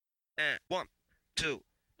And 1, 2,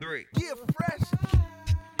 3. Get fresh.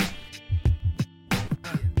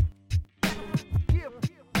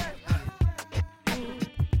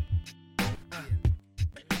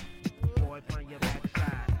 Boy, on your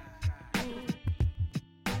backside.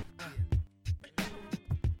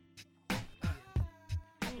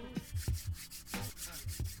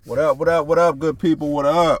 What up, good people? What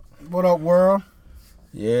up? What up, world?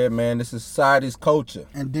 Yeah, man, this is Society's Culture.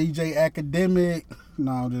 And DJ Academic.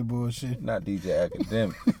 No, this bullshit. Not DJ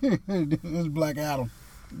Academic. This is Black Adam.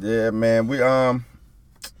 Yeah, man,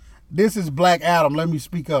 This is Black Adam. Let me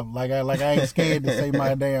speak up. Like I ain't scared to say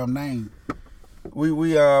my damn name.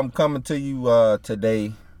 we coming to you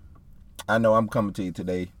today. I know I'm coming to you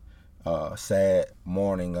today. Sad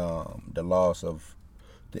mourning the loss of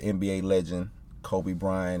the NBA legend Kobe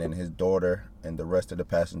Bryant and his daughter and the rest of the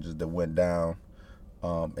passengers that went down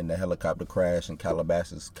in the helicopter crash in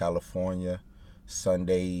Calabasas, California,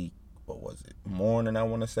 Sunday. What was it? Morning, I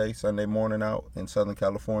want to say. Sunday morning out in Southern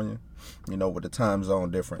California. You know, with the time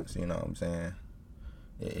zone difference, you know what I'm saying?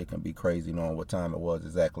 It can be crazy knowing what time it was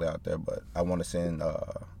exactly out there, but I want to send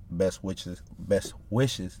best wishes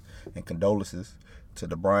and condolences to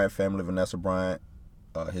the Bryant family, Vanessa Bryant,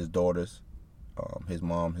 his daughters, his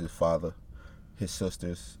mom, his father, his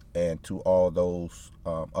sisters, and to all those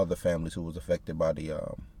other families who was affected by the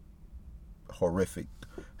horrific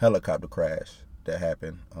helicopter crash that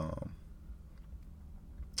happened.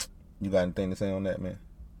 You got anything to say on that, man?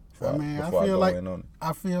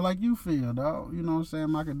 I feel like you feel, dog. You know what I'm saying?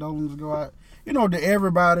 My condolences go out, to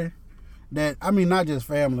everybody that, not just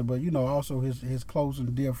family, but, also his close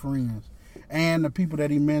and dear friends and the people that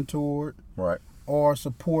he mentored. Right. Or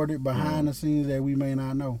supported behind the scenes that we may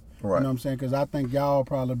not know. Right. You know what I'm saying? Because I think y'all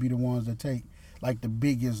probably be the ones that take, like, the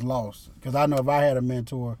biggest loss. Because I know if I had a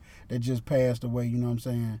mentor that just passed away, you know what I'm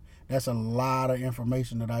saying, that's a lot of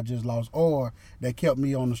information that I just lost or that kept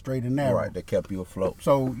me on the straight and narrow. Right, that kept you afloat.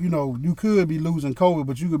 So, you could be losing COVID,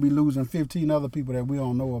 but you could be losing 15 other people that we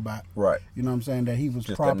don't know about. Right. You know what I'm saying? That he was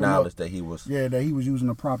just propping the knowledge up. that he was. Yeah, that he was using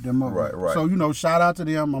to prop them up. Right. So, shout out to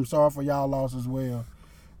them. I'm sorry for y'all loss as well.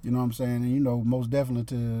 You know what I'm saying? And, most definitely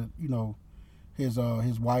to, his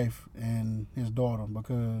wife and his daughter,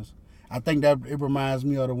 because I think that it reminds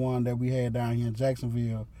me of the one that we had down here in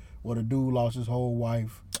Jacksonville where the dude lost his whole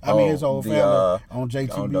wife. His whole family on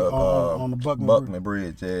JTB, on the Buckman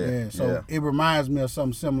Bridge. Yeah. So it reminds me of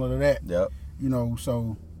something similar to that. Yep.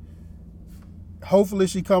 So hopefully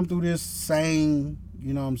she come through this sane,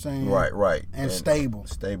 you know what I'm saying? Right. And stable.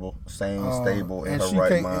 Stable in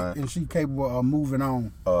her mind. And she capable of moving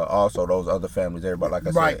on. Also, those other families, everybody, like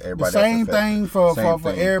I said, everybody. The same thing for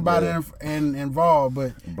thing, everybody involved.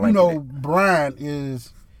 But, Brian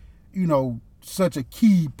is, such a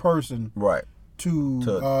key person. Right. To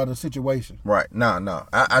the situation. Right. No.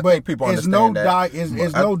 I think people understand that.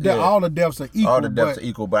 It's no doubt. All the deaths are equal. All the deaths are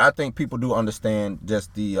equal, but I think people do understand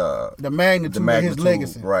just the magnitude of his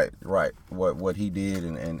legacy. Right. What he did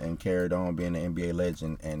and carried on being an NBA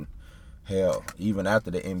legend, and hell, even after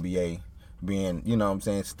the NBA being, you know what I'm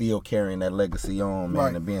saying, still carrying that legacy on,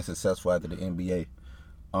 man, and being successful after the NBA.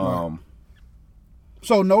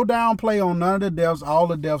 So no downplay on none of the deaths. All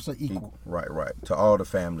the deaths are equal. Right. To all the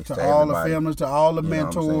families. To all the families, to all the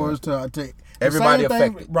mentors, to everybody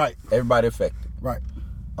affected. Right. Everybody affected. Right.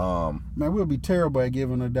 Man, we'll be terrible at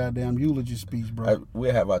giving a goddamn eulogy speech, bro.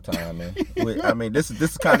 We'll have our time, man. This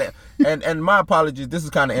is kind of, and my apologies, this is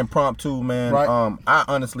kind of impromptu, man. Right. I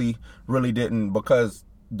honestly really didn't, because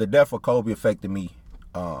the death of Kobe affected me.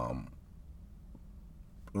 Probably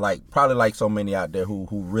like so many out there who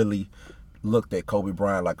really looked at Kobe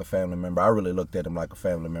Bryant like a family member. I really looked at him like a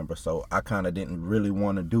family member, so I kind of didn't really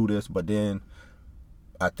want to do this, but then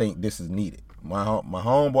I think this is needed. My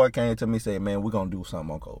homeboy came to me and said, man, we're going to do something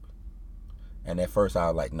on Kobe. And at first I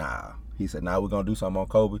was like, nah. He said, nah, we're going to do something on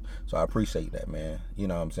Kobe, so I appreciate that, man. You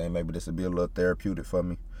know what I'm saying? Maybe this will be a little therapeutic for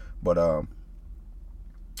me, but I'm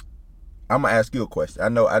going to ask you a question.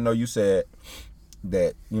 I know you said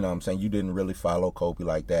that, you know what I'm saying, you didn't really follow Kobe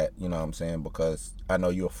like that, you know what I'm saying, because I know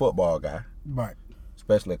you're a football guy. Right.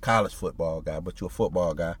 Especially a college football guy, but you're a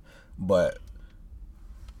football guy. But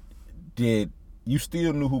did you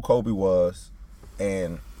still knew who Kobe was?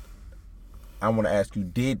 And I want to ask you,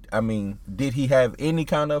 did he have any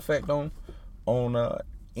kind of effect on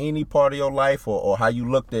any part of your life or how you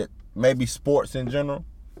looked at maybe sports in general?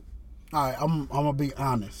 All right, I'm gonna be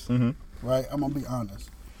honest. Mm-hmm. Right, I'm gonna be honest.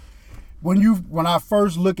 When I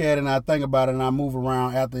first look at it and I think about it and I move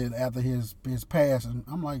around after his passing,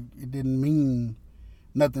 I'm like, it didn't mean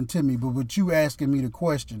nothing to me. But with you asking me the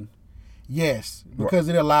question, yes, because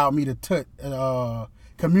it allowed me to touch.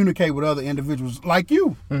 Because communicate with other individuals like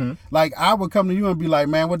you. Mm-hmm. Like I would come to you and be like,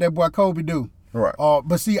 man, what that boy Kobe do? Right.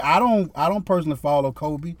 But see, I don't personally follow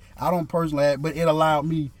Kobe. I don't personally, but it allowed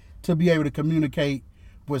me to be able to communicate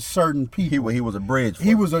with certain people. He was a bridge.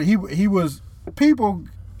 He was people.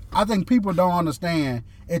 I think people don't understand.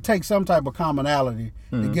 It takes some type of commonality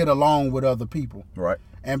to get along with other people. Right.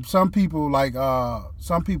 And some people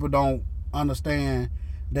don't understand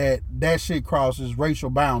that shit crosses racial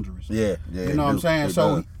boundaries. Yeah. You know what I'm saying?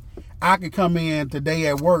 So I could come in today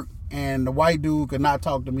at work and the white dude could not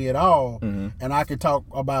talk to me at all, and I could talk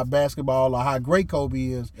about basketball or how great Kobe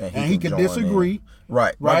is, and he could disagree.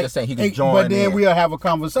 Right. I'm just saying he could join but then in. we'll have a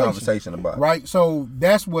Conversation about it. right. So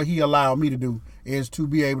that's what he allowed me to do, is to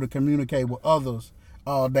be able to communicate with others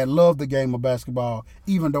that love the game of basketball,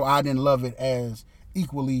 even though I didn't love it as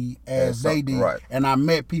equally as they did. Right. And I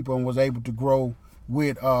met people and was able to grow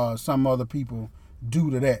with some other people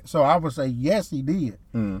due to that. So I would say yes, he did.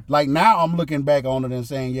 Like now I'm looking back on it and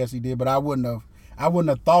saying yes, he did, but I wouldn't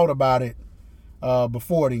have thought about it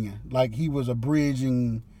before then. Like he was a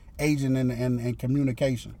bridging agent in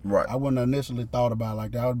communication. Right. I wouldn't have initially thought about it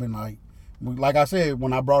like that. I would have been like I said,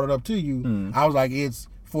 when I brought it up to you, I was like, it's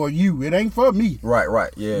for you. It ain't for me.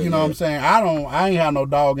 Right. Yeah. You know what I'm saying? I ain't have no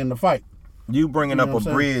dog in the fight. You bringing You up know a what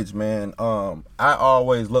I'm bridge, man. I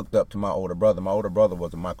always looked up to my older brother. My older brother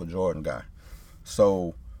was a Michael Jordan guy.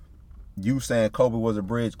 So you saying Kobe was a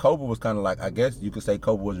bridge, Kobe was kind of like, I guess you could say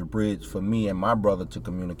Kobe was a bridge for me and my brother to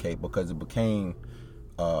communicate, because it became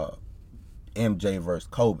MJ versus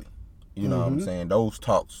Kobe. You know what I'm saying? Those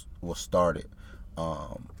talks were started.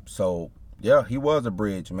 So yeah, he was a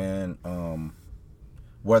bridge, man.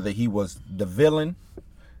 Whether he was the villain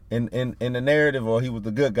in the narrative or he was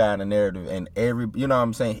the good guy in the narrative, and you know what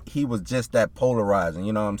I'm saying, he was just that polarizing.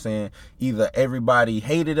 You know what I'm saying? Either everybody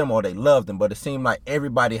hated him or they loved him, but it seemed like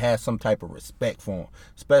everybody had some type of respect for him,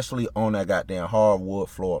 especially on that goddamn hardwood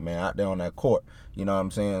floor, man, out there on that court. You know what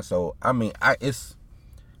I'm saying? So I mean,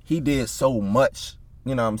 he did so much,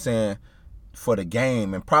 you know what I'm saying, for the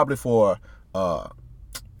game, and probably for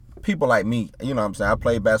people like me. You know what I'm saying? I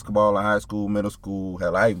played basketball in high school, middle school.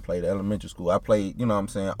 Hell, I even played elementary school. I played, you know what I'm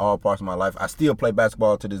saying, all parts of my life. I still play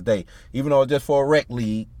basketball to this day, even though it's just for a rec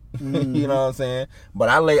league. You know what I'm saying? But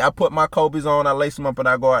I put my Kobe's on, I lace them up, and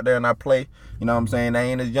I go out there and I play. You know what I'm saying? I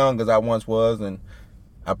ain't as young as I once was, and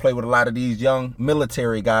I play with a lot of these young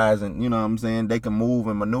military guys, and you know what I'm saying, they can move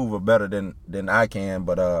and maneuver better than I can.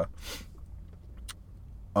 But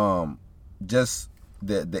just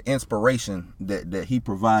the inspiration that he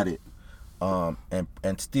provided,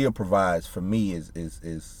 and still provides for me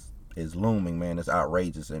is looming, man. It's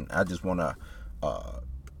outrageous, and I just want to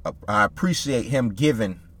I appreciate him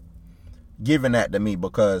giving that to me,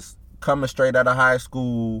 because coming straight out of high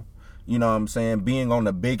school, you know what I'm saying, being on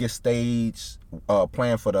the biggest stage,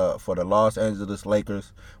 playing for the Los Angeles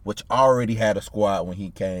Lakers, which already had a squad when he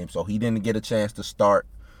came, so he didn't get a chance to start.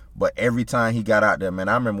 But every time he got out there, man,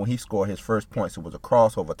 I remember when he scored his first points, it was a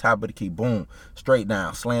crossover, top of the key, boom, straight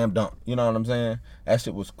down, slam dunk. You know what I'm saying? That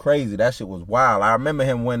shit was crazy. That shit was wild. I remember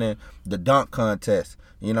him winning the dunk contest.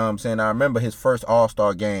 You know what I'm saying? I remember his first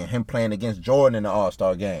All-Star game, him playing against Jordan in the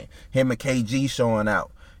All-Star game, him and KG showing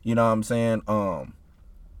out. You know what I'm saying?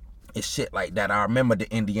 It's shit like that. I remember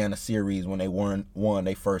the Indiana series when they won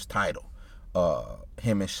their first title.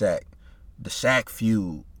 Him and Shaq. The Shaq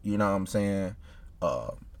feud, you know what I'm saying?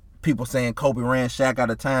 People saying Kobe ran Shaq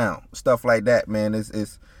out of town, stuff like that, man.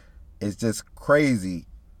 It's just crazy.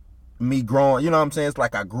 Me growing, you know what I'm saying? It's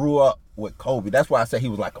like I grew up with Kobe. That's why I say he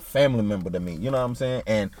was like a family member to me. You know what I'm saying?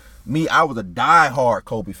 And me, I was a diehard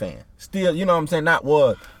Kobe fan. Still, you know what I'm saying? I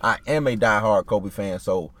am a diehard Kobe fan.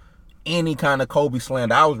 So any kind of Kobe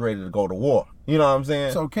slander, I was ready to go to war. You know what I'm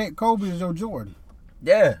saying? So Kobe is your Jordan.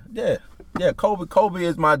 Yeah. Kobe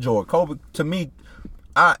is my Jordan. Kobe, to me,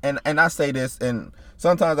 I say this, and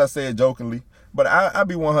sometimes I say it jokingly, but I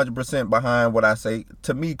be 100% behind what I say.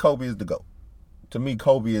 To me, Kobe is the GOAT. To me,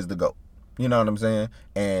 Kobe is the GOAT. You know what I'm saying?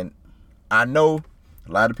 And I know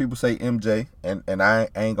a lot of people say MJ, and I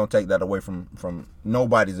ain't gonna take that away from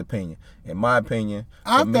nobody's opinion. In my opinion,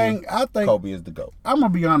 I think Kobe is the GOAT. I'm gonna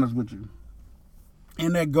be honest with you.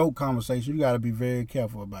 In that GOAT conversation, you got to be very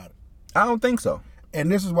careful about it. I don't think so.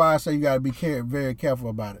 And this is why I say you got to be very careful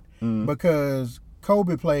about it, because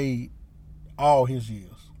Kobe played all his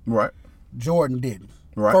years. Right. Jordan didn't.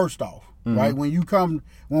 Right. First off, right?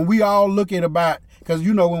 When we all look at because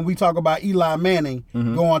you know when we talk about Eli Manning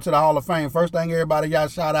going to the Hall of Fame, first thing everybody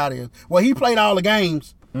got shot out is, well, he played all the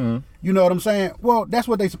games. You know what I'm saying? Well, that's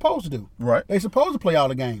what they supposed to do. Right. They supposed to play all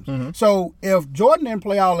the games. So if Jordan didn't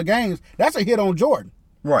play all the games, that's a hit on Jordan.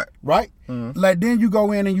 Right. right? Like then you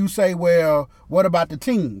go in and you say, well, what about the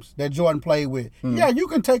teams that Jordan played with? Yeah, you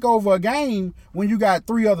can take over a game when you got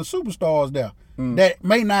 3 other superstars there that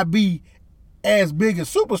may not be as big as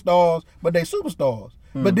superstars, but they superstars.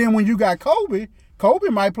 But then when you got Kobe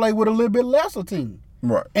might play with a little bit lesser team,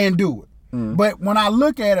 Right. and do it. But when I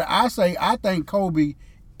look at it, I think Kobe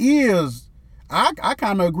is. I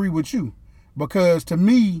kind of agree with you, because to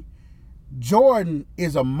me, Jordan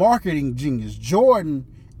is a marketing genius. Jordan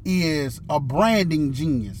is a branding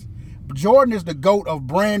genius. Jordan is the GOAT of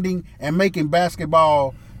branding and making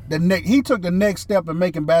basketball he took the next step in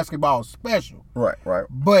making basketball special. Right.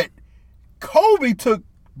 But Kobe took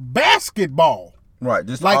basketball. Right.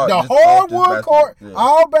 Just Like the just hardwood court, yeah.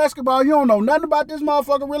 all basketball, you don't know nothing about this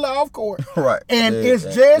motherfucker really off court. Right. And Yeah, it's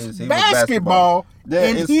yeah. just He was basketball, Yeah, and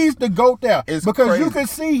it's- he's the GOAT there. it's Because you crazy. can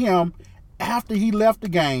see him after he left the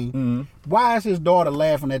game. Why is his daughter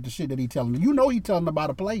laughing at the shit that he telling her? You know he telling her about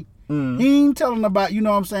a play. He ain't telling her about, you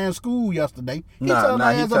know what I'm saying, school yesterday. He telling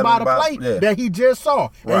her he ass telling about about- a play yeah. that he just saw.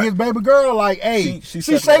 And Right. his baby girl like, hey, She she's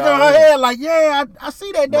sucking shaking it all her in. head like, yeah, I see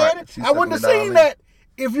that, Right. daddy. She I wouldn't have sucking it all seen in. that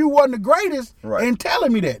if you wasn't the greatest Right. and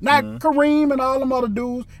telling me that. Not Kareem and all them other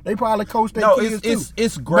dudes. They probably coach their No, kids it's too.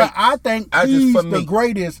 it's great. But I think I just- he's for the me.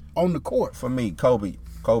 greatest on the court. For me, Kobe.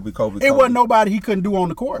 It wasn't nobody he couldn't do on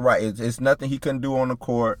the court. Right. It's nothing he couldn't do on the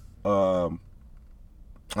court. I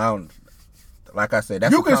don't. Like I said,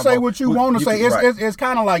 that's You a can combo. say what you want to say. can- right. It's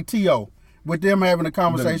kind of like T.O. with them having a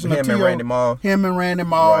conversation. Him of and T.O., Randy Moss. Him and Randy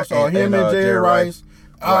Moss, Right, or and- him and, and Jerry Jerry Rice.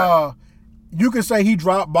 Rice. You can say he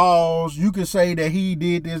dropped balls. You can say that he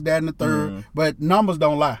did this, that, and the third. But numbers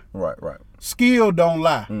don't lie. Right. Skill don't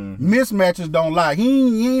lie. Mismatches don't lie.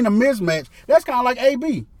 He ain't a mismatch. That's kind of like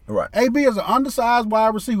AB. Right. AB is an undersized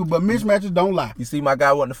wide receiver, but mismatches don't lie. You see, my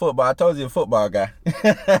guy wasn't a football. I told you, a football guy.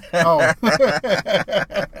 Oh.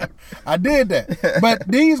 I did that. But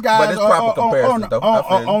these guys But it's are proper comparison, though. I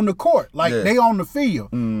feel you. on the court. Like, Yeah. they on the field.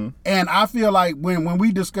 And I feel like when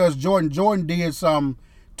we discussed Jordan did something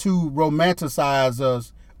to romanticize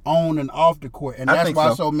us on and off the court. And I that's think why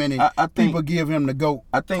so. so many I think- people give him the GOAT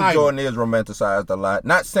I think title. Jordan is romanticized a lot.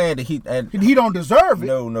 Not saying that he. And He don't deserve it.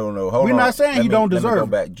 no. Hold We're on. not saying Let he me- don't let me deserve go it.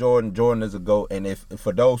 back. Jordan is a GOAT, and if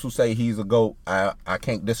for those who say he's a GOAT, I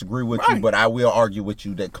can't disagree with you, Right. but I will argue with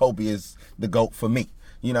you that Kobe is the GOAT for me.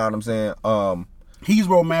 You know what I'm saying? He's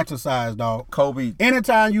romanticized, dog. Kobe.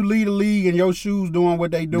 Anytime you lead a league and your shoes doing what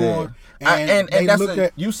they doing, and they that's looked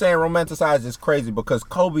at, you saying romanticized is crazy because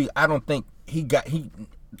Kobe, I don't think he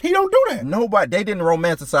don't do that. nobody, they didn't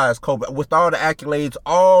romanticize Kobe with all the accolades,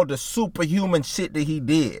 all the superhuman shit that he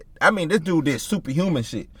did. I mean, this dude did superhuman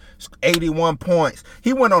shit. 81 points.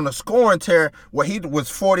 He went on a scoring tear where he was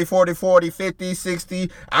 40, 50,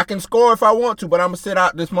 60. I can score if I want to, but I'm going to sit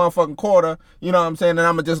out this motherfucking quarter. You know what I'm saying? And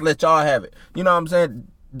I'm going to just let y'all have it. You know what I'm saying?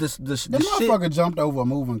 The The shit. motherfucker jumped over a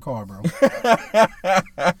moving car, bro. I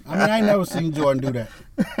mean, I ain't never seen Jordan do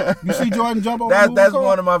that. You see Jordan jump over a moving That's car?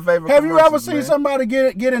 one of my favorite Have you ever commercials, seen man. somebody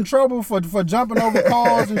get in trouble for jumping over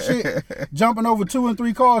cars and shit? Jumping over 2 and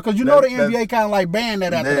 3 cars? Because you know the NBA kind of like banned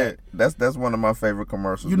that after that. That's one of my favorite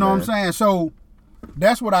commercials. You know man. what I'm saying? So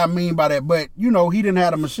that's what I mean by that. But, you know, he didn't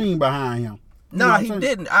have a machine behind him. You know No, what I'm he saying?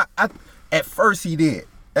 didn't. I at first he did.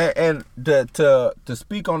 And to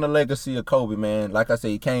speak on the legacy of Kobe, man, like I said,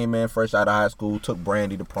 he came in fresh out of high school, took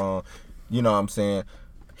Brandy to prom. You know what I'm saying?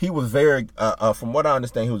 He was very, from what I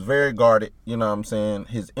understand, he was very guarded. You know what I'm saying?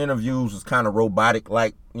 His interviews was kind of robotic,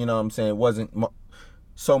 like, you know what I'm saying? It wasn't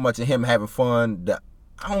so much of him having fun.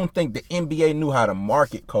 I don't think the NBA knew how to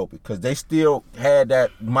market Kobe because they still had that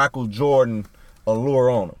Michael Jordan allure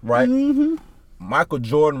on him, right? Mm-hmm. Michael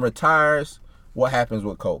Jordan retires. What happens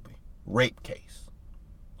with Kobe? Rape case.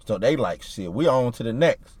 So they like, shit, we on to the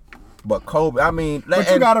next. But Kobe, I mean, But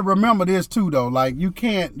you got to remember this too, though. Like you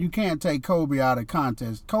can't take Kobe out of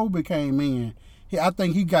context. Kobe came in. I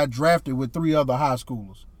think he got drafted with 3 other high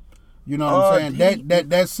schoolers. You know what I'm saying?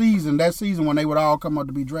 That season when they would all come up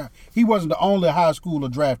to be drafted, he wasn't the only high schooler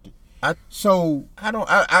drafted. I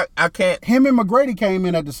can't. Him and McGrady came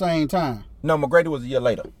in at the same time. No, McGrady was a year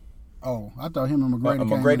later. Oh, I thought him and McGrady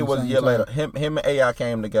came in McGrady at the was a same year time. later. Him and AI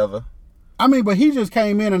came together. I mean, but he just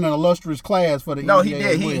came in an illustrious class for the No, NBA he did.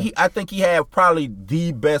 as well. I think he had probably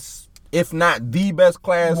the best, if not the best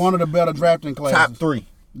class. One of the better drafting classes. top 3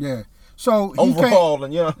 Yeah. So he overall,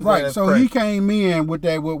 and you know, what I'm saying? right. That's So crazy. he came in with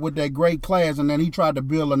that great class, and then he tried to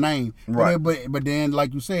build a name. Right. But then,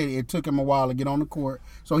 like you said, it took him a while to get on the court.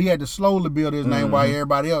 So he had to slowly build his name while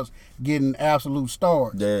everybody else getting absolute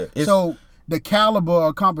stars. Yeah, So the caliber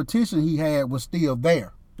of competition he had was still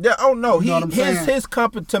there. Yeah. Oh no. You know what I'm saying?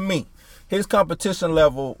 His competition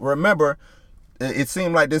level. Remember, it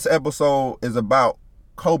seemed like this episode is about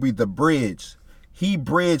Kobe the bridge. He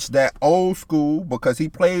bridged that old school because he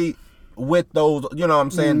played with those, you know what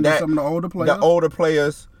I'm saying, that some of the older players. The older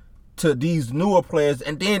players to these newer players,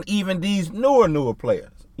 and then even these newer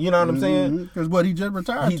players. You know what I'm saying? Because what he just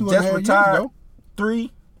retired. He 2.5 just years retired ago.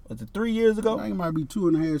 3 years ago? I think it might be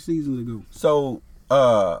 2.5 seasons ago. So,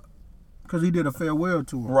 because he did a farewell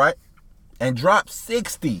tour. right, and dropped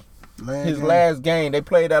 60. Last game. They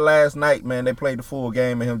played that last night, man. They played the full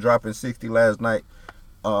game and him dropping 60 last night.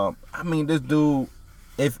 I mean, this dude,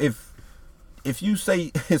 if you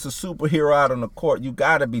say it's a superhero out on the court, you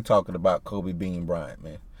gotta be talking about Kobe Bean Bryant,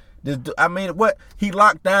 man. This dude, I mean, what he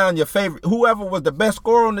locked down your favorite, whoever was the best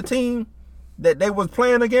scorer on the team that they was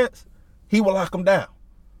playing against, he would lock them down.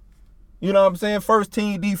 You know what I'm saying? First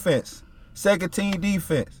team defense, second team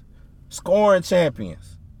defense, scoring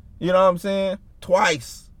champions. You know what I'm saying?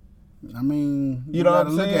 Twice. I mean, you know what gotta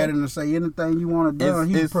I'm look saying? at it and say anything you want to do.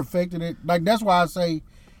 He It's- perfected it. Like, that's why I say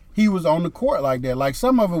he was on the court like that. Like,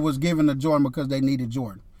 some of it was given to Jordan because they needed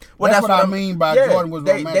Jordan. Well, that's what I mean by Jordan was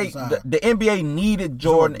romanticized. The NBA needed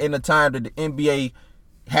Jordan in a time that the NBA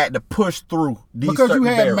had to push through these Because you certain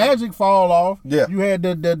had barriers. Magic fall off. Yeah. You had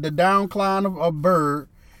the downcline of Bird.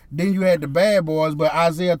 Then you had the bad boys, but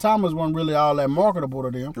Isaiah Thomas wasn't really all that marketable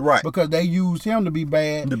to them. Right. Because they used him to be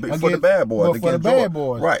bad. For the bad boys. Well, to for get the Jordan. bad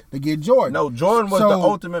boys. Right. To get Jordan. No, Jordan was So- the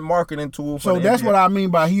ultimate marketing tool for So the that's NBA. what I mean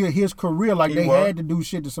by his career. Like, He they was. had to do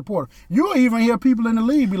shit to support him. You'll even hear people in the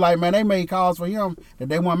league be like, man, they made calls for him that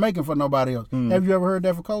they weren't making for nobody else. Have you ever heard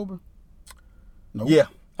that for Kobe? Nope. Yeah,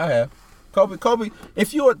 I have. Kobe.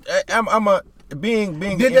 If you, I'm a being.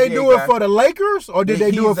 Did they do it for the Lakers or did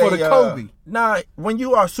they do it for the Kobe? Nah, when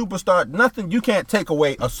you are a superstar, you can't take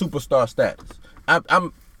away a superstar status.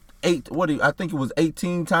 I'm 8. I think it was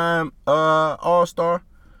 18-time All-Star.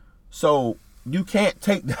 So you can't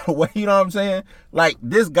take that away. You know what I'm saying? Like,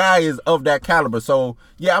 this guy is of that caliber. So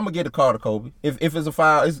yeah, I'm gonna get a call to Kobe. If it's a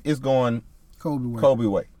foul, it's going Kobe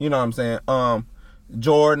way. You know what I'm saying?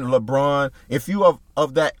 Jordan, LeBron. If you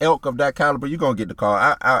of that ilk, of that caliber, you're gonna get the call.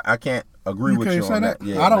 I can't agree with you on that.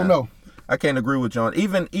 Yeah, I don't know. I can't agree with you on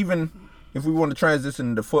even if we want to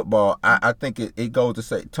transition into football. I think it goes to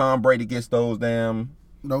say Tom Brady gets those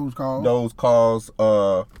calls.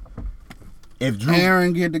 If Drew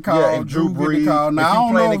Aaron get the call, if Drew Drew Brees, get the call. if Now, I he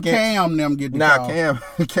don't playing know if against- Cam them get the call.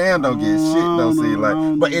 Cam don't get shit. Don't seem like.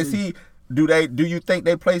 no, But no. is he? Do you think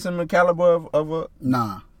they place him in the caliber of a?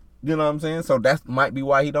 Nah. You know what I'm saying? So that might be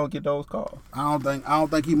why he don't get those calls. I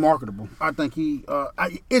don't think he marketable. I think he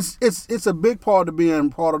it's a big part of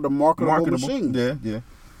being part of the marketable machine. Yeah.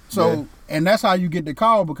 So and that's how you get the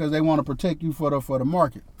call because they want to protect you for the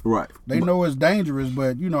market. Right. They know it's dangerous,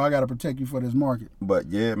 but I got to protect you for this market. But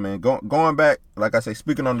yeah, man, going back, like I say,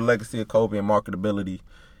 speaking on the legacy of Kobe and marketability,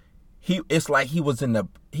 it's like he was in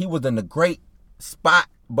the great spot,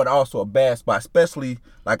 but also a bad spot, especially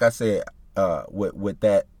like I said, with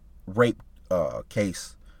that rape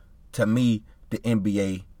case. To me, the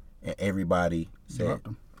NBA and everybody said, Dropped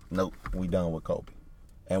him. "Nope, we done with Kobe."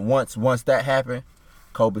 And once that happened,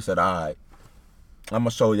 Kobe said, "All right, I'm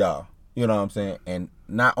gonna show y'all." You know what I'm saying? And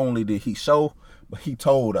not only did he show, but he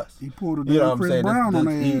told us. He pulled a You know what I'm Chris saying? Brown on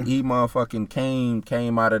their ass. He motherfucking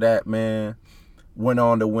came out of that, man. Went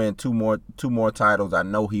on to win two more titles. I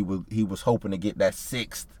know he was hoping to get that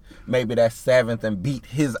 6th, maybe that 7th, and beat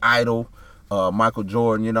his idol, Michael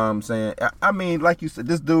Jordan. You know what I'm saying? I mean, like you said,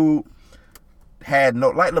 this dude had no,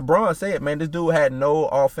 like LeBron said, man, this dude had no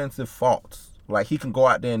offensive faults. Like, he can go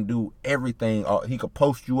out there and do everything. He could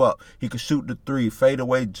post you up. He could shoot the 3,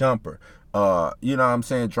 fadeaway jumper. You know what I'm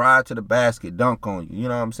saying? Drive to the basket, dunk on you. You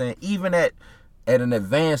know what I'm saying? Even at an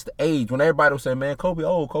advanced age, when everybody was saying, man, Kobe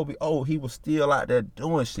old, he was still out there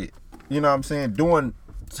doing shit. You know what I'm saying? Doing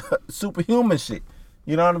superhuman shit.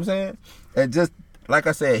 You know what I'm saying? And just, like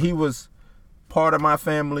I said, he was part of my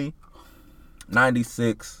family,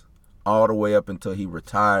 96, all the way up until he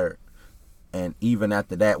retired. And even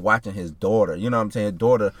after that, watching his daughter, you know what I'm saying?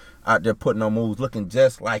 Daughter out there putting on moves, looking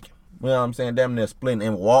just like him. You know what I'm saying? Damn near splitting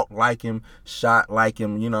and walked like him, shot like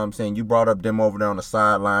him. You know what I'm saying? You brought up them over there on the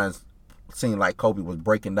sidelines. Seemed like Kobe was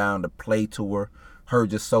breaking down the play to her. Her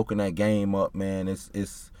just soaking that game up, man.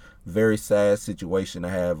 It's very sad situation to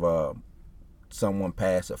have someone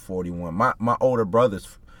pass at 41. My older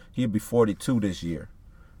brother's, he'll be 42 this year.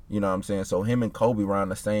 You know what I'm saying? So him and Kobe around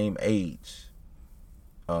the same age.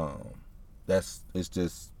 It's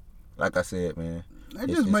just, like I said, man. It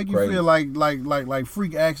just make you feel like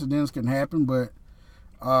freak accidents can happen, but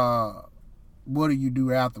what do you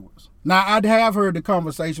do afterwards? Now, I have heard the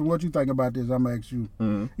conversation. What you think about this? I'm gonna ask you.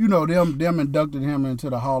 Mm-hmm. You know, them inducted him into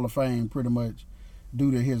the Hall of Fame pretty much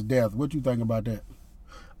due to his death. What you think about that?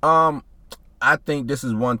 I think this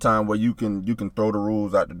is one time where you can throw the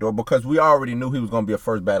rules out the door because we already knew he was going to be a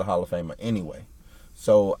first ballot Hall of Famer anyway.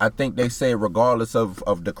 So I think they say regardless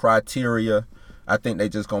of the criteria, I think they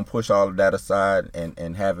just going to push all of that aside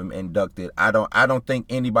and have him inducted. I don't think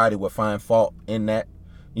anybody would find fault in that.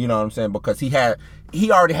 You know what I'm saying? Because he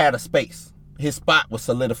already had a space. His spot was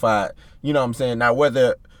solidified. You know what I'm saying? Now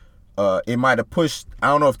whether it might have pushed, I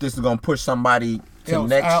don't know if this is going to push somebody to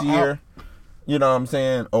next year. You know what I'm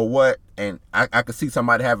saying? Or what? And I could see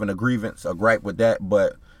somebody having a grievance, a gripe with that,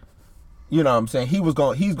 but you know what I'm saying?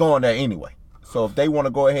 He's going there anyway. So if they want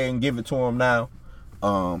to go ahead and give it to him now,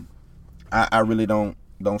 I really don't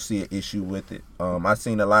see an issue with it. I've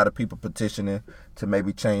seen a lot of people petitioning to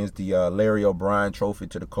maybe change the Larry O'Brien trophy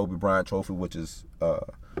to the Kobe Bryant trophy, which is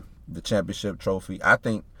the championship trophy. I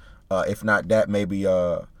think if not that, maybe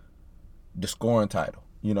the scoring title.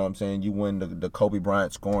 You know what I'm saying? You win the Kobe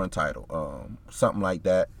Bryant scoring title, something like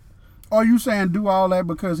that. Are you saying do all that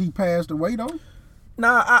because he passed away though?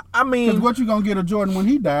 Nah, I mean, because what you gonna get a Jordan when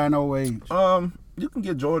he died in old age? You can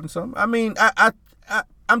get Jordan something. I mean,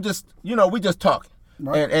 I'm just, we just talking,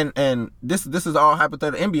 right. and this is all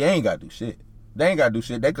hypothetical. NBA ain't got to do shit. They ain't got to do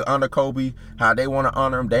shit. They could honor Kobe how they want to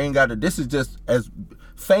honor him. They ain't got to. This is just as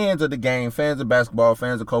fans of the game, fans of basketball,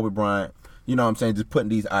 fans of Kobe Bryant. You know what I'm saying? Just putting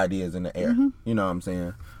these ideas in the air. Mm-hmm. You know what I'm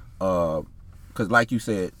saying? Because like you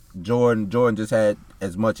said, Jordan just had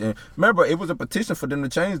as much. Remember, it was a petition for them to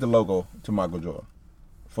change the logo to Michael Jordan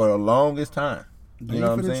for the longest time. They You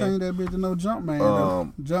know what I'm finna saying? change that bitch to no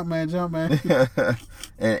Jumpman. Jumpman.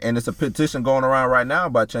 and it's a petition going around right now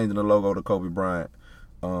about changing the logo to Kobe Bryant.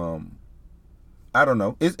 I don't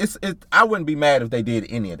know. It's I wouldn't be mad if they did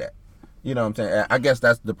any of that. You know what I'm saying? I guess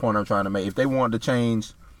that's the point I'm trying to make. If they wanted to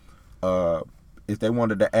change, if they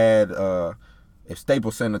wanted to add, if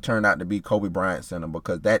Staples Center turned out to be Kobe Bryant Center,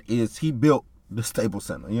 because he built the Staples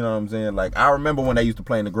Center. You know what I'm saying? Like, I remember when they used to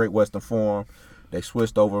play in the Great Western Forum, they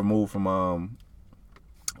switched over, moved from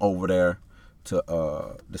over there to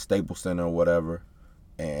the Staples Center or whatever,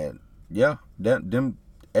 and yeah, them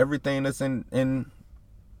everything that's in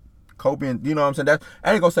Kobe, and you know what I'm saying? That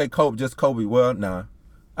I ain't gonna say Kobe, just Kobe. Well, nah,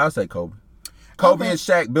 I'll say Kobe. Kobe and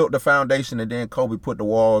Shaq built the foundation, and then Kobe put the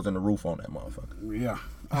walls and the roof on that motherfucker. Yeah,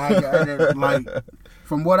 I like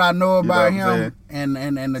from what I know about him and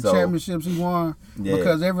the championships he won,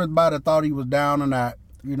 because everybody thought he was down and out.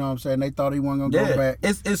 You know what I'm saying? They thought he wasn't gonna go back.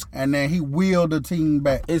 And then he wheeled the team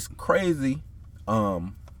back. It's crazy.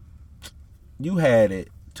 You had it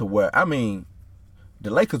to where, I mean, the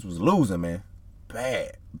Lakers was losing, man.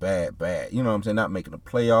 Bad. You know what I'm saying? Not making the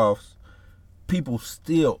playoffs. People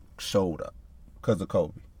still showed up because of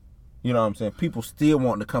Kobe. You know what I'm saying? People still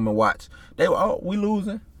wanting to come and watch. They were, we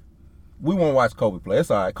losing. We won't watch Kobe play.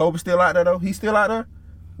 It's all right. Kobe's still out there, though. He's still out there.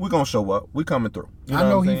 We're going to show up. We coming through. You know I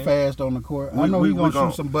know what I'm he saying? fast on the court. I know he's going to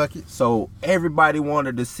shoot some buckets. So everybody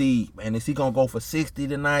wanted to see, man, is he going to go for 60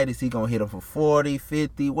 tonight? Is he going to hit him for 40,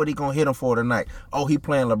 50? What he going to hit him for tonight? Oh, he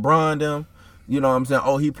playing LeBron them. You know what I'm saying?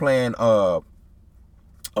 Oh, he playing,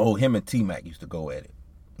 him and T-Mac used to go at it.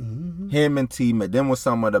 Mm-hmm. Him and T-Mac. Them was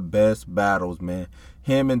some of the best battles, man.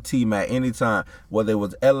 Him and T-Mac, anytime. Whether it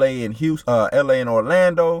was LA and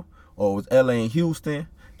Orlando, or it was LA and Houston,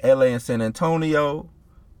 LA and San Antonio,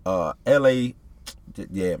 LA,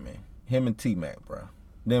 yeah, man. Him and T-Mac, bro.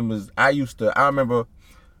 I remember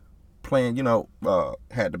playing,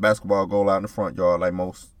 had the basketball goal out in the front yard like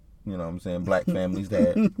most, you know what I'm saying, black families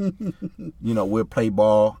had. We'd play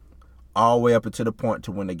ball all the way up until the point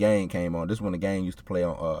to when the game came on. This is when the game used to play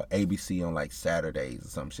on ABC on like Saturdays or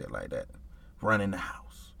some shit like that. Running the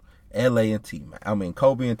house. LA and T-Mac. I mean,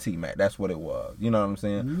 Kobe and T-Mac. That's what it was. You know what I'm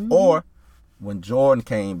saying? Mm-hmm. Or when Jordan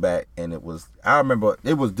came back and I remember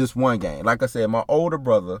it was this one game. Like I said, my older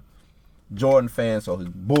brother, Jordan fan, so his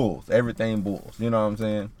Bulls, everything Bulls. You know what I'm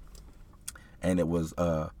saying? And it was,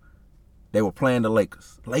 they were playing the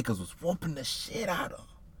Lakers. Lakers was whooping the shit out of them.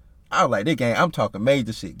 I was like, this game, I'm talking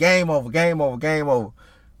major shit. Game over.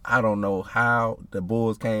 I don't know how the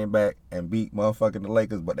Bulls came back and beat motherfucking the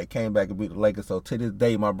Lakers, but they came back and beat the Lakers. So to this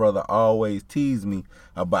day, my brother always teased me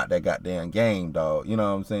about that goddamn game, dog. You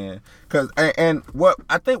know what I'm saying? And what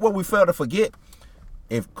I think what we fail to forget,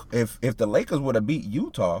 if the Lakers would have beat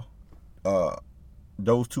Utah,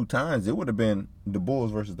 those two times, it would have been the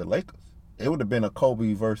Bulls versus the Lakers. It would have been a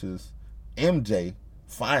Kobe versus MJ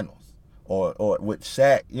finals, or with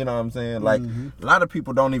Shaq. You know what I'm saying? Like, a lot of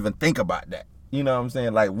people don't even think about that. You know what I'm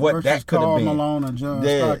saying? Like, what versus that could have been. Karl Malone and John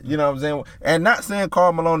Yeah, Stockton. you know what I'm saying? And not saying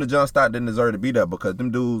Karl Malone and John Stockton didn't deserve to be there, because them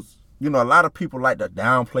dudes, a lot of people like to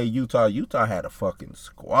downplay Utah. Utah had a fucking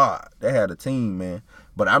squad. They had a team, man.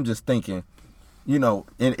 But I'm just thinking, in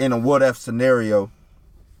a what-if scenario,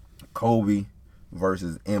 Kobe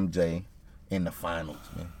versus MJ in the finals,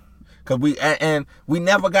 man. Cause we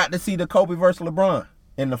never got to see the Kobe versus LeBron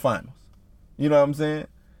in the finals. You know what I'm saying?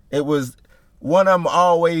 It was one of them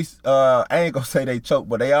always. I ain't gonna say they choked,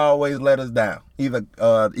 but they always let us down.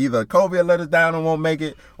 Either Kobe will let us down and won't make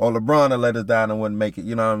it, or LeBron will let us down and wouldn't make it.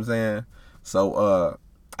 You know what I'm saying? So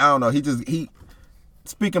I don't know. He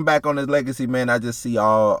speaking back on his legacy, man. I just see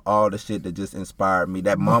all the shit that just inspired me.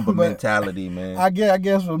 That Mamba mentality, man. I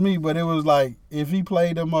guess for me, but it was like if he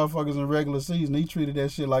played them motherfuckers in regular season, he treated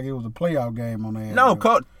that shit like it was a playoff game on there. No,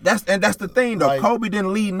 that's the thing though. Like, Kobe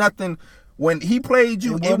didn't lead nothing. When he played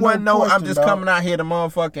you, it wasn't no question, I'm just coming out here to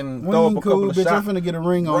motherfucking throw up a couple of bitch, shots. I'm finna get a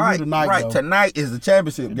ring on you tonight, right. though. Tonight is the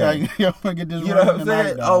championship game. I'm gonna get this you ring know what I'm tonight,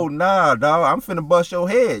 saying? dog. Oh, nah, dog. I'm finna bust your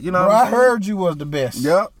head. You know Bro, what I'm I saying? heard you was the best.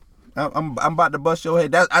 Yep. I'm about to bust your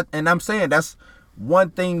head. And I'm saying that's one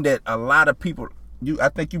thing that a lot of people, I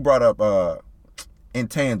think you brought up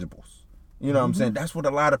intangibles. You know what I'm saying? That's what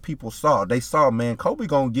a lot of people saw. They saw, man, Kobe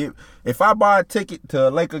gonna get, if I buy a ticket to a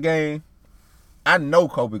Laker game, I know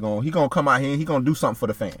Kobe he gonna come out here and he gonna do something for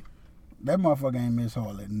the fan. That motherfucker ain't miss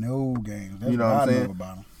hardly no games. That's You know what what I'm I saying? know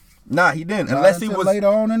about him. Nah, he didn't. Not Unless he until was later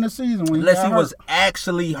on in the season when unless he got was hurt.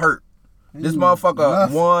 actually hurt. This He motherfucker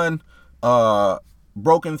nothing. won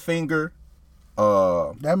broken finger.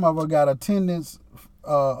 That motherfucker got attendance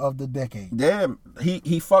of the decade. Yeah,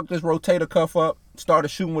 he fucked his rotator cuff up, started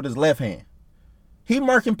shooting with his left hand. He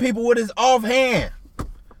murking people with his off hand.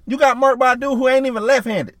 You got murked by a dude who ain't even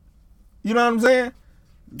left-handed. You know what I'm saying?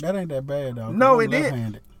 That ain't that bad, though. No, I'm it did.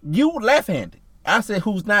 left-handed. You left-handed. I said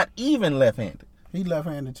who's not even left-handed. He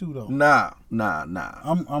left-handed too, though. Nah.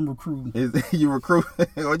 I'm recruiting. You recruit?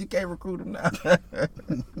 Well, you can't recruit him now.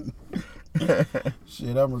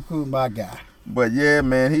 Shit, I'm recruiting my guy. But yeah,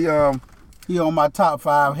 man, he on my top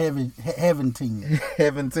 5 heaven team.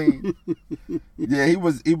 heaven team. Yeah, he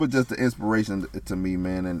was just an inspiration to me,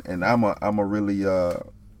 man, and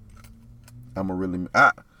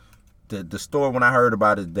the story when I heard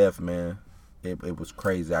about his death, man, it was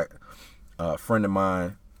crazy. A friend of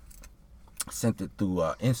mine sent it through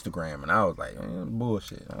Instagram, and I was like,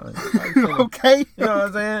 bullshit. Okay. You know what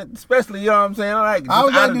I'm saying? Especially, you know what I'm saying? I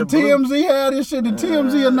was like, the TMZ had this shit. The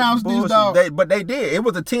TMZ announced bullshit. this, dog. But they did. It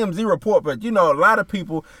was a TMZ report, but you know, a lot of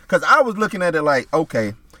people, because I was looking at it like,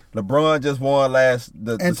 okay, LeBron just won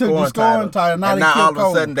the scoring title. Now all of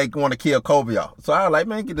a sudden they want to kill Kobe off. So I was like,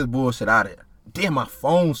 man, get this bullshit out of here. Then my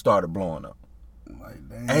phone started blowing up. Like,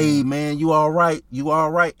 damn. Hey, man, you all right? You all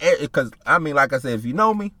right? Because, I mean, like I said, if you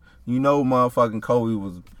know me, you know motherfucking Kobe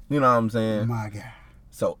was, you know what I'm saying? My God.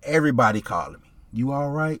 So everybody calling me. You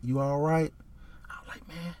all right? You all right? I'm like,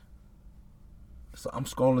 man. So I'm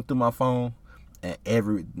scrolling through my phone, and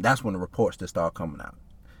that's when the reports just start coming out.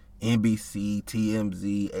 NBC,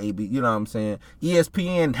 TMZ, AB, you know what I'm saying?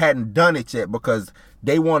 ESPN hadn't done it yet because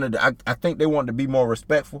they wanted to, I think they wanted to be more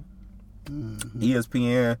respectful. Mm-hmm.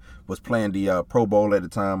 ESPN was playing the Pro Bowl at the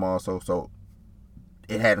time also, so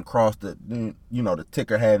it hadn't crossed the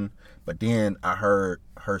ticker hadn't, but then I heard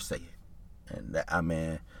her say it. And that,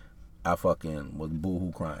 I fucking was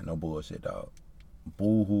boo-hoo crying. No bullshit, dog.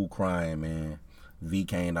 Boo-hoo crying, man. V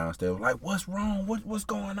came downstairs, like, what's wrong? What's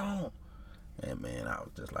going on? And, man, I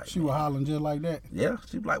was just like... She was hollering just like that? Yeah.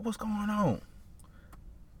 She was like, what's going on?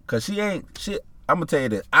 Because I'm going to tell you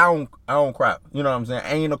this. I don't cry. You know what I'm saying?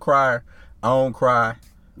 I ain't a crier. I don't cry.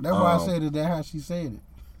 That's why I said it. That's how she said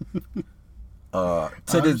it.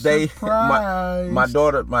 To this day, my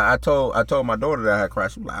daughter, I told my daughter that I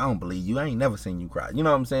cried. She was like, I don't believe you. I ain't never seen you cry. You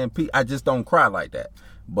know what I'm saying? I just don't cry like that.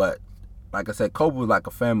 But like I said, Kobe was like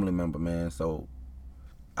a family member, man. So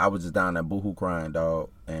I was just down there boohoo crying, dog.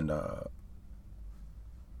 And the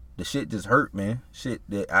shit just hurt, man. Shit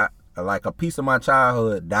that like a piece of my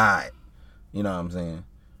childhood died. You know what I'm saying?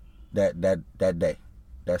 That day,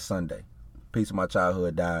 that Sunday, a piece of my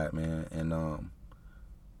childhood died, man. And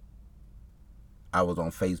I was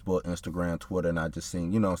on Facebook, Instagram, Twitter, and I just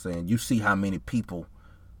seen, you know what I'm saying? You see how many people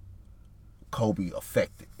Kobe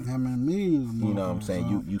affected. How many millions? You know what I'm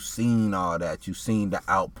saying? You seen all that. You seen the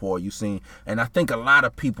outpour. And I think a lot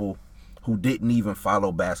of people who didn't even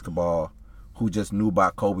follow basketball, who just knew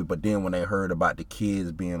about Kobe, but then when they heard about the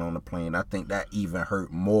kids being on the plane, I think that even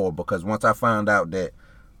hurt more, because once I found out that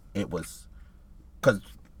it was, because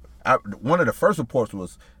one of the first reports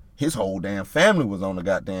was his whole damn family was on the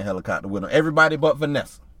goddamn helicopter with him. Everybody but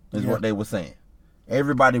Vanessa is what they were saying.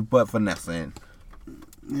 Everybody but Vanessa. And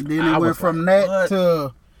then it went from that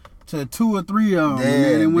to 2 or 3 of them. And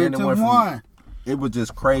then it went to 1. It was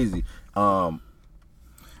just crazy.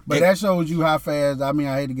 But that shows you how fast, I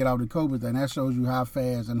hate to get out the Kobe thing, that shows you how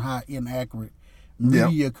fast and how inaccurate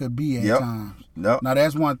media could be at times. Yep. Now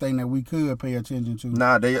that's one thing that we could pay attention to.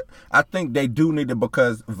 Nah, I think they do need it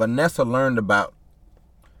because Vanessa learned about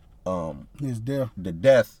His death. the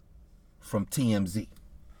death from TMZ.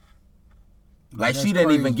 Like That's she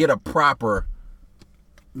didn't even crazy. get a proper.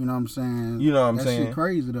 You know what I'm saying? You know what I'm that saying? Shit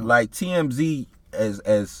crazy though. Like TMZ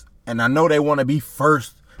as and I know they want to be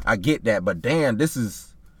first. I get that, but damn, this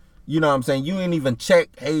is, you know what I'm saying? You ain't even check.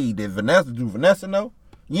 Hey, do Vanessa know?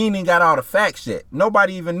 You ain't even got all the facts yet.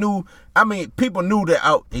 Nobody even knew. I mean, people knew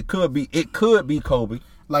that it could be Kobe.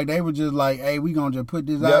 Like they were just like, hey, we gonna just put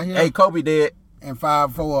this Yep. out here Hey, Kobe dead. and 4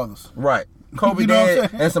 others. Right. Kobe You know what I'm dead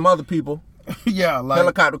saying? and some other people. Yeah, like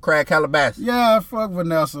Helicopter crash, Calabasas. yeah, fuck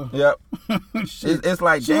Vanessa. Yep. Shit. It's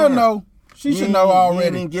like, She'll damn. know. She You should ain't- know you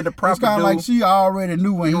already. didn't get a It's proper kind of like due. she already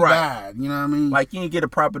knew when he Right. died. You know what I mean? Like, you ain't get the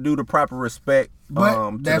proper respect. but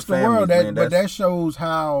to that's the families, world. man. But that shows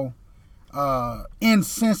how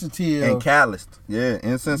insensitive and calloused. Yeah,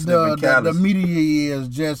 insensitive the and calloused. media is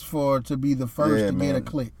just to be the first Yeah, to get a man.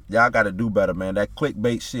 click. Y'all gotta do better, man. That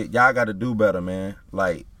clickbait shit, y'all gotta do better, man.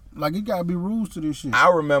 Like, Like it gotta be rules to this shit. I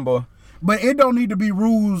remember. But it don't need to be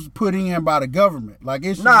rules put in by the government. Like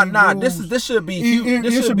it should Nah. be rules. This should be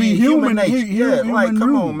It should be human human- nature. Yeah, human like come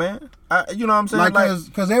rule. on, man. You know what I'm saying?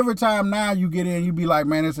 Like, cause every time now you get in, you be like,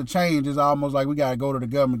 man, it's a change. It's almost like we gotta go to the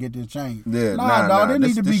government and get this change. Yeah, nah, nah, dog. nah. It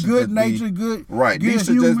need to This be should good just be- nature, good, Right. good These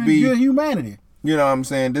should just human, be- good humanity. you know what I'm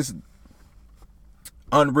saying? This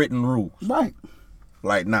unwritten rules. Right.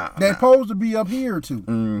 Like, nah. That's supposed to be adhered to.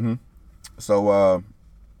 Mm-hmm. So,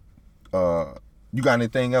 you got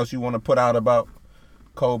anything else you want to put out about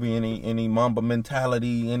Kobe? Any Mamba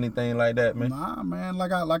mentality, anything like that, man? Nah, man.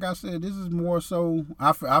 Like I said, this is more so.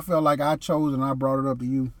 I felt like I chose and I brought it up to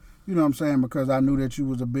you. You know what I'm saying? Because I knew that you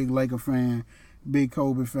was a big Laker fan, big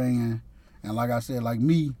Kobe fan, and like I said, like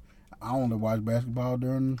me, I only watch basketball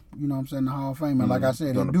during, you know what I'm saying, the Hall of Fame. And like I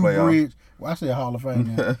said, During it the do playoffs. bridge. Well, I said Hall of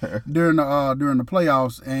Fame yeah. during the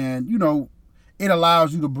playoffs, and you know, it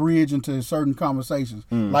allows you to bridge into certain conversations.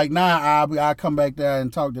 Like now, I come back there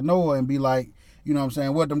and talk to Noah and be like, you know what I'm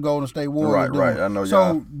saying, what them Golden State Warriors doing. Right. I know so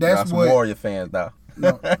y'all. that's y'all some what. Warrior fans, though.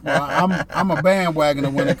 No, well, I'm a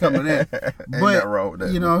bandwagoner when it comes to that. Ain't But nothing wrong with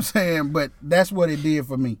that, you know what I'm saying. But that's what it did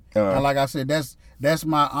for me. Uh-huh. And like I said, that's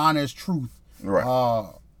my honest truth. Right.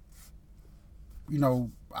 You know,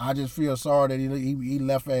 I just feel sorry that he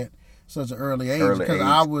left at such an early age Early because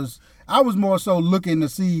age. I was more so looking to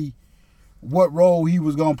see what role he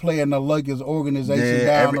was gonna play in the Lakers organization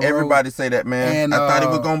down the road. Everybody say that, man. And, I thought he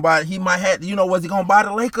was gonna buy. He might have. Was he gonna buy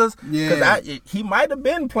the Lakers? Yeah. Because he might have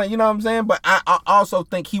been playing. You know what I'm saying? But I also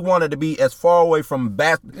think he wanted to be as far away from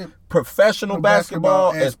professional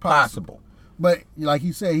basketball as possible. But like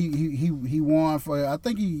he said, he won for. I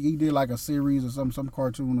think he did like a series or some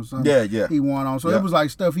cartoon or something. Yeah. He won on. So Yeah. it was like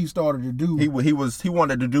stuff he started to do. He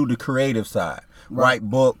wanted to do the creative side, write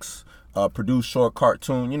books, produce short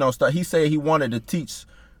cartoon, stuff. He said he wanted to teach,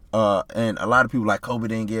 and a lot of people like Kobe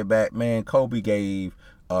didn't get back. Man, Kobe gave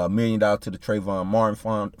 $1 million to the Trayvon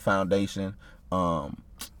Martin Foundation,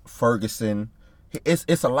 Ferguson.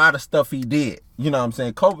 It's a lot of stuff he did. You know what I'm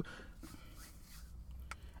saying? Kobe.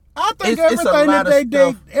 I think it's a everything lot that of they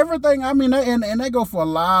stuff. everything. I mean, and they go for a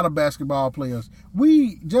lot of basketball players.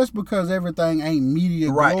 We just because everything ain't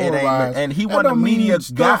media Right, it ain't, glorified, and he that wasn't a don't mean media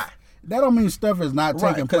stuff- guy. That don't mean stuff is not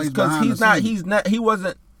taking place behind the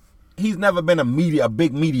scenes. he's never been a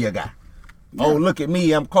big media guy. Yeah. Oh, look at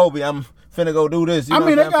me, I'm Kobe, I'm finna go do this. You know I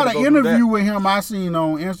mean, what they I'm got saying? an I'm finna go do interview that. with him I seen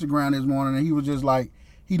on Instagram this morning, and he was just like,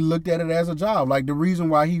 he looked at it as a job. Like the reason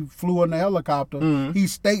why he flew in the helicopter, he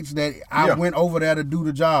states that I went over there to do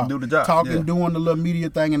the job. Talking, doing the little media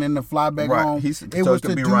thing, and then to fly back home. It was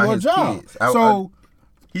to do a job. So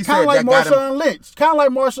kind of like Marshawn Lynch. Kind of like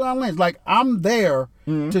Marshawn Lynch. Like, I'm there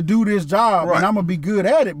to do this job, and I'm going to be good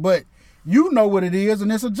at it, but you know what it is,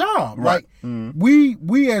 and it's a job. Right. Like,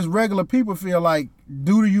 we as regular people feel like,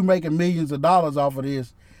 due to you making millions of dollars off of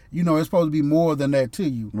this, it's supposed to be more than that to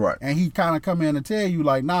you. Right. And he kind of come in and tell you,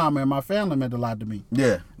 like, nah, man, my family meant a lot to me.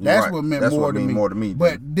 Yeah. That's right. what meant That's more what to me. more to me.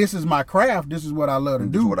 But this is my craft. This is what I love to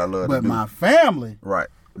do. This is what I love to but do. my family. Right.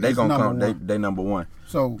 They is gonna come. number one. They number one.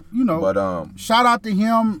 So, But shout out to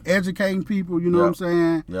him educating people, you know what I'm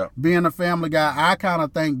saying? Yep. Being a family guy. I kind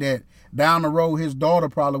of think that down the road his daughter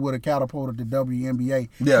probably would have catapulted the WNBA.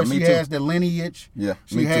 Yeah, me me she too. has the lineage. Yeah,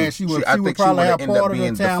 She me has too. she would I think she probably would've have ended up part of the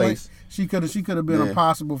being the talent. face. She could have been a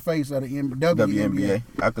possible face of the WNBA. WNBA.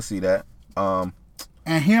 I could see that.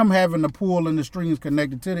 And him having the pull and the strings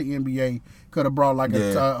connected to the NBA could have brought like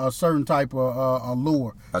a certain type of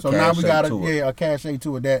allure. A So now we got cachet to it. a cachet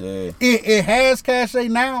to it. That Yeah. it has cachet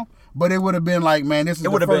now, But it would have been like, man, this is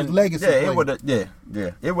It would the have first been legacy. Yeah, it would have.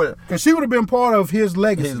 Yeah. It would. Because she would have been part of his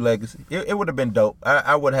legacy. His legacy. It would have been dope.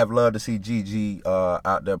 I would have loved to see Gigi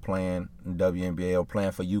out there playing in WNBA or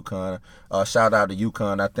playing for UConn. Shout out to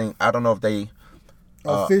UConn. I don't know if they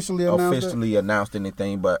Officially announced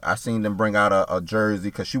anything, but I seen them bring out a jersey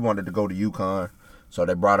because she wanted to go to UConn, so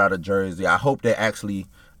they brought out a jersey. I hope they actually.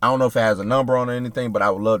 I don't know if it has a number on it or anything, but I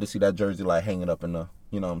would love to see that jersey like hanging up in the,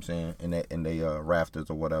 you know what I'm saying, in the rafters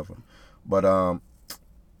or whatever. But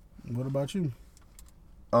what about you?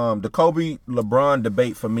 The Kobe LeBron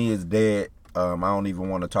debate for me is dead. I don't even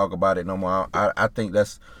want to talk about it no more. I think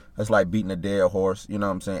that's like beating a dead horse. You know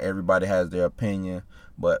what I'm saying? Everybody has their opinion,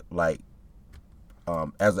 but like I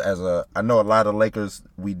know a lot of Lakers,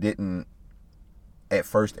 we didn't at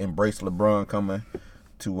first embrace LeBron coming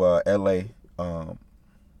to LA.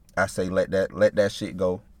 I say let that shit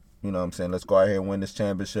go. You know what I'm saying? Let's go out here and win this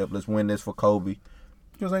championship. Let's win this for Kobe.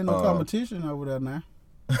 Because ain't no competition over there now.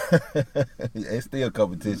 It's still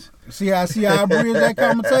competition. See how I bridge that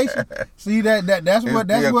conversation? See that's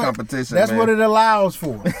competition, that's man. what it allows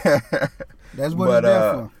for. That's what it's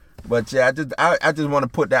there for. But yeah, I just want to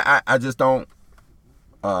put that. I just don't.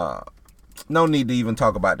 No need to even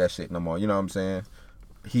talk about that shit no more. You know what I'm saying?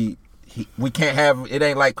 We can't have. It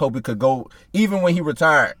ain't like Kobe could go. Even when he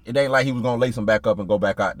retired, it ain't like he was gonna lace him back up and go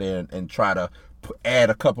back out there and try to add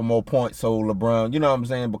a couple more points so LeBron, you know what I'm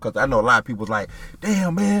saying? Because I know a lot of people's like,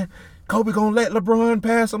 damn, man, Kobe gonna let LeBron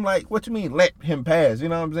pass? I'm like, what you mean let him pass? You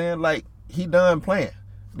know what I'm saying? Like, he done playing.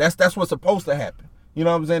 That's what's supposed to happen. You know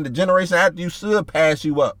what I'm saying? The generation after you should pass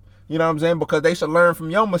you up. You know what I'm saying? Because they should learn from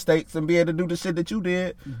your mistakes and be able to do the shit that you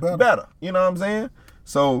did better. You know what I'm saying?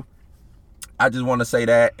 So I just want to say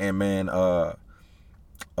that, and man,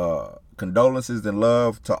 condolences and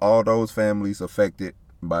love to all those families affected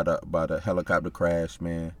by the helicopter crash,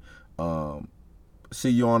 man.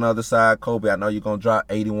 See you on the other side, Kobe. I know you're gonna drop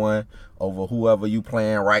 81 over whoever you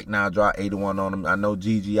playing right now. Drop 81 on them. I know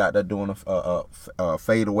Gigi out there doing a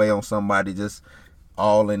fade away on somebody, just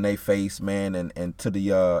all in their face, man. And to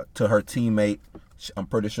her teammate, I'm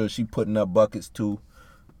pretty sure she putting up buckets too.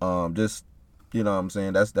 Just, you know what I'm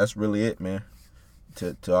saying. That's really it, man.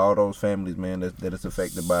 To all those families, man, that it's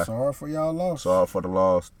affected by. Sorry for y'all loss. Sorry for the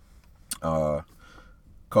loss.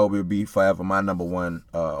 Kobe will be forever my number one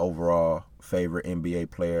overall favorite NBA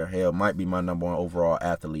player. Hell, might be my number one overall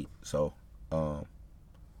athlete. So,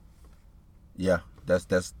 yeah,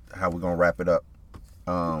 that's how we're gonna wrap it up.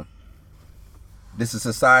 This is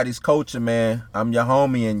Society's Culture, man. I'm your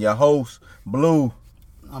homie and your host, Blue.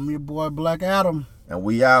 I'm your boy, Black Adam. And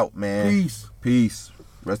we out, man. Peace.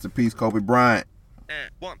 Rest in peace, Kobe Bryant. And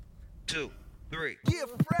 1, 2, 3. Get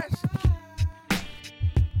fresh.